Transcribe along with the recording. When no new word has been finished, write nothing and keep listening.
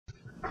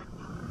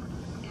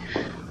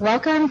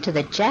Welcome to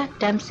the Jack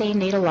Dempsey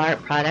Needle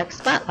Art Product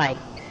Spotlight.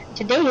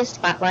 Today's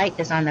spotlight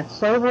is on the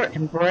Clover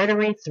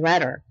Embroidery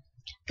Threader.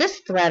 This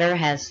threader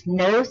has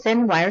no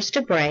thin wires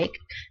to break,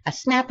 a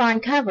snap-on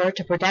cover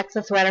to protect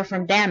the threader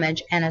from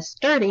damage, and a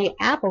sturdy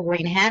apple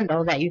green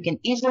handle that you can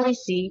easily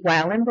see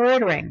while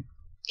embroidering.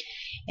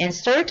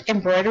 Insert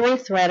embroidery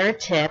threader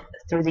tip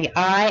through the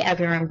eye of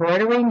your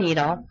embroidery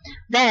needle,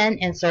 then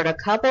insert a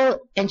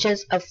couple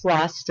inches of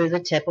floss through the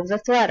tip of the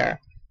threader.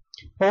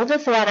 Hold the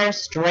threader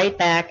straight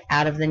back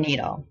out of the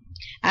needle.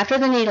 After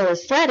the needle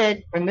is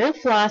threaded, remove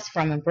floss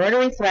from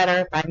embroidery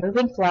threader by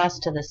moving floss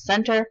to the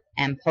center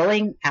and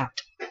pulling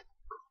out.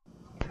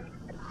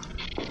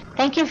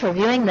 Thank you for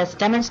viewing this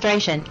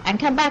demonstration, and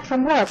come back for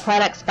more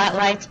product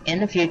spotlights in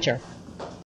the future.